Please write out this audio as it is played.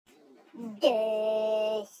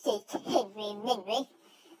This is Hen Men,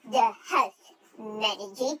 the house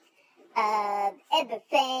manager of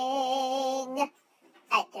everything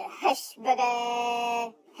at the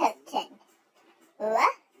Hushburger Hilton.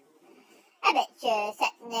 What? I bet you're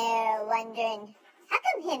sitting there wondering, how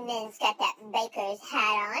come Hen Men's got that baker's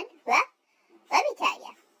hat on? Well, let me tell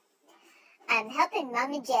you. I'm helping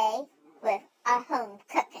Mama J with our home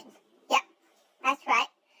cooking. Yep, that's right.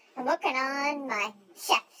 I'm working on my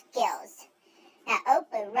chef skills. Now, Ope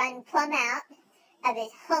will run plumb out of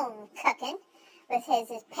his home cooking with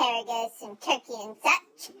his asparagus and turkey and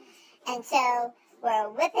such. And so we're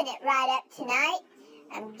whipping it right up tonight.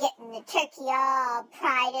 I'm getting the turkey all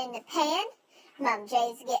fried in the pan. Mom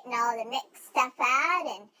J's getting all the mixed stuff out,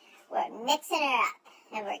 and we're mixing her up,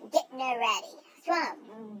 and we're getting her ready. That's what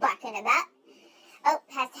I'm barking about. Ope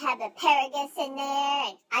has to have asparagus in there,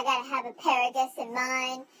 and I gotta have asparagus in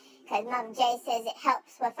mine, because Mom J says it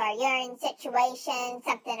helps with our urine situation,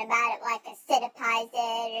 something about it like acidifies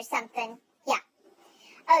it or something. Yeah.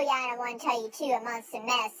 Oh yeah, and I want to tell you too, I'm on some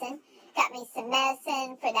medicine. Got me some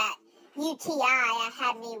medicine for that UTI I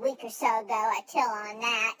had me a week or so ago. I chill on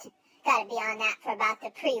that. Gotta be on that for about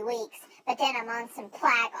the 3 weeks. But then I'm on some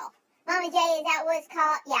Plagal. Mama J, is that what it's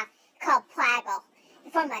called? Yeah, called Plagal.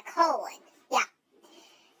 For my colon. Yeah.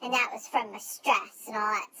 And that was from my stress and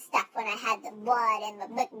all that stuff when I had the blood in my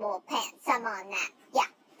big bull pants. I'm on that. Yeah,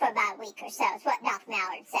 for about a week or so. It's what Doc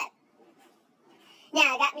Mallard said.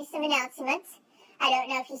 Now, I got me some announcements. I don't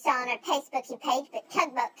know if you saw on our Facebooky page, but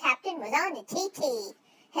Tugboat Captain was on the TT.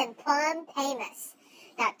 Him plumb famous.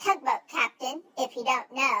 Now, Tugboat Captain, if you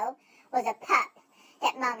don't know, was a pup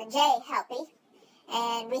that Mama J helped me.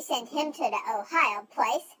 And we sent him to the Ohio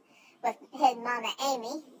place with his Mama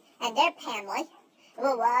Amy and their family.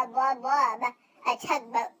 Wub, wub, wub, a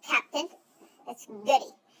tugboat captain. It's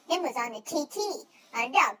goody. Him was on the TT, on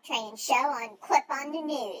a dog training show on Clip on the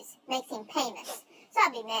News. Makes him famous. So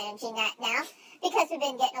I'll be managing that now, because we've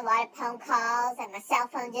been getting a lot of phone calls, and my cell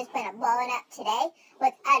phone just been blowing up today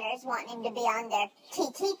with others wanting to be on their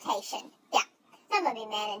TT station. Yeah, so I'm going to be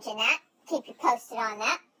managing that. Keep you posted on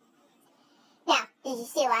that. Now, did you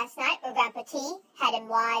see last night where Grandpa T had him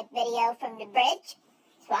live video from the bridge?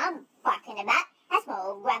 That's what I'm barking about. That's my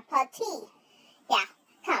old Grandpa T. Yeah,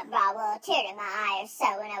 kind of brought a little tear to my eye or so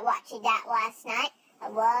when I watched that last night. A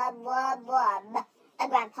wub, wub, wub, a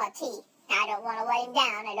Grandpa T. I don't want to let him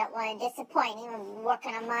down. I don't want to disappoint him. I'm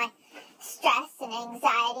working on my stress and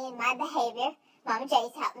anxiety and my behavior. Mama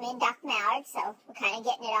J's helping me and Doc Mallard, so we're kind of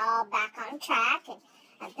getting it all back on track, and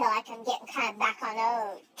I feel like I'm getting kind of back on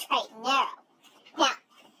the straight and narrow. Now,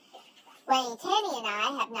 Wayne Tanny and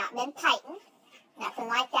I have not been fighting. Nothing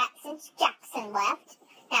like that since Jackson left.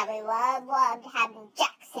 Now, we loved having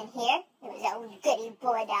Jackson here. It was old goody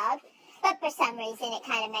boy dog. But for some reason, it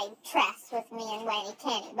kind of made trust with me and Wayne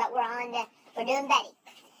Tanny. But we're doing Betty.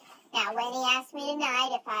 Now, Wayne asked me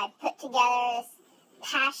tonight if I'd put together this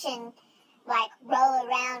passion, like,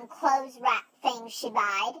 roll-around clothes wrap thing she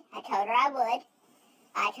buyed. I told her I would.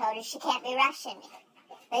 I told her she can't be rushing me.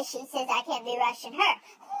 But she says I can't be rushing her.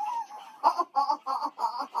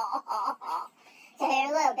 So here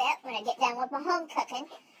in a little bit, when I get done with my home cooking,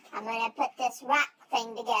 I'm going to put this wrap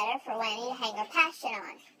thing together for Winnie to hang her passion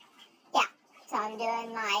on. Yeah, so I'm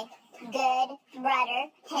doing my good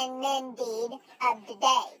brother Hen Men deed of the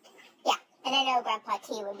day. Yeah, and I know Grandpa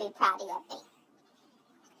T would be proud of me.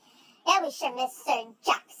 Yeah, we sure miss Sir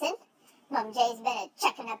Jackson. Mom J's been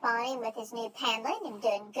checking up on him with his new paneling and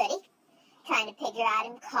doing goody. Trying to figure out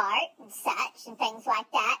him cart and such and things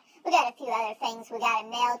like that. We got a few other things we got to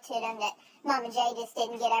mail to them that Mama J just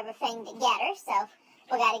didn't get everything together, so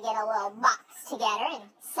we got to get a little box together and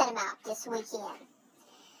send them out this weekend.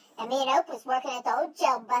 And me and Ope was working at the old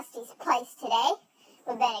Joe Busty's place today.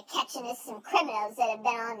 We've been catching us some criminals that have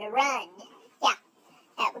been on the run. Yeah,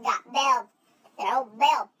 that we got bail, that old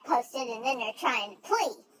bail posted, and then they're trying to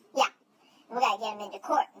plea. Yeah. We gotta get them into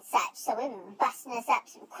court and such, so we've been busting us up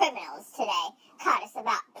some criminals today. Caught us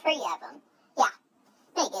about 3 of them. Yeah,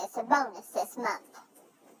 maybe it's a bonus this month.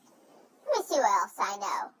 Let me see what else I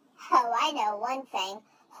know. Oh, I know one thing.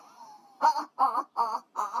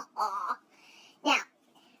 Now,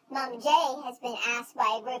 Mama J has been asked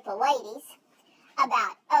by a group of ladies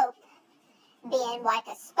about Ope being like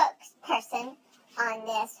a spokesperson on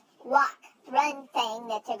this walk-run thing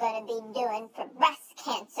that they're going to be doing for breast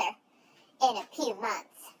cancer in a few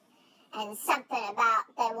months. And something about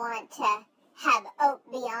they want to have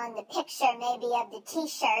Ope be on the picture maybe of the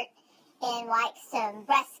t-shirt in like some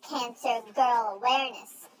breast cancer girl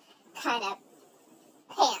awareness kind of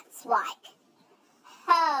pants like.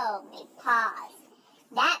 Hold me pause.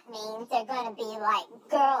 that means they're going to be like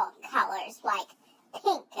girl colors, like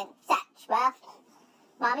pink and such. Well,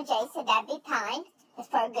 Mama J said that'd be fine. It's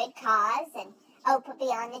for a good cause, and Ope will be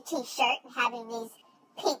on the t-shirt and having these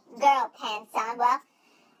pink girl pants on. Well,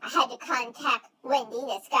 I had to contact Wendy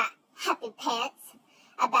that's got Happy Pants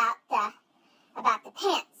about the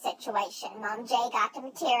pants situation. Mom J got the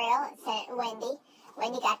material and sent it to Wendy.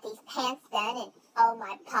 Wendy got these pants done, and oh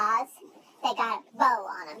my paws, they got a bow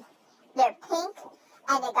on them. They're pink,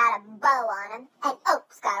 and they got a bow on them, and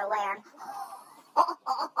Ope's got to wear them.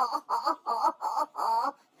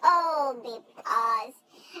 Oh, me paws.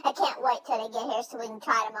 I can't wait till they get here so we can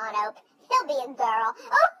try them on Ope. He'll be a girl.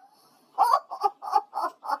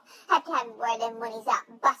 Have to have him wear them when he's out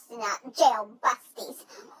busting out jail busties.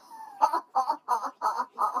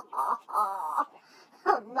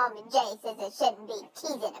 Oh, Mama J says I shouldn't be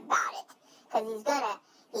teasing about it, because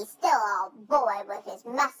he's still all boy with his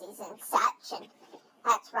mussies and such, and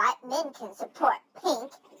that's right, men can support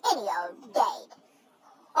pink any old day.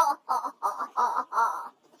 Well,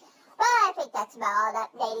 I think that's about all the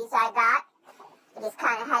updates I got. I just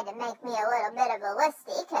kind of had to make me a little bit of a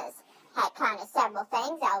listy, because I had kind of several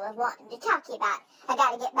things I was wanting to talk to you about. I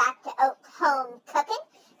got to get back to Oak home cooking.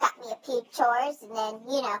 Got me a few chores, and then,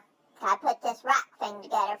 I put this rock thing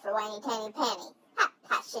together for Winnie Tanny Panny.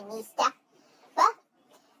 Fashionista. Well,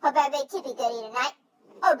 hope everybody keep you goody tonight.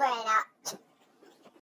 Over and out.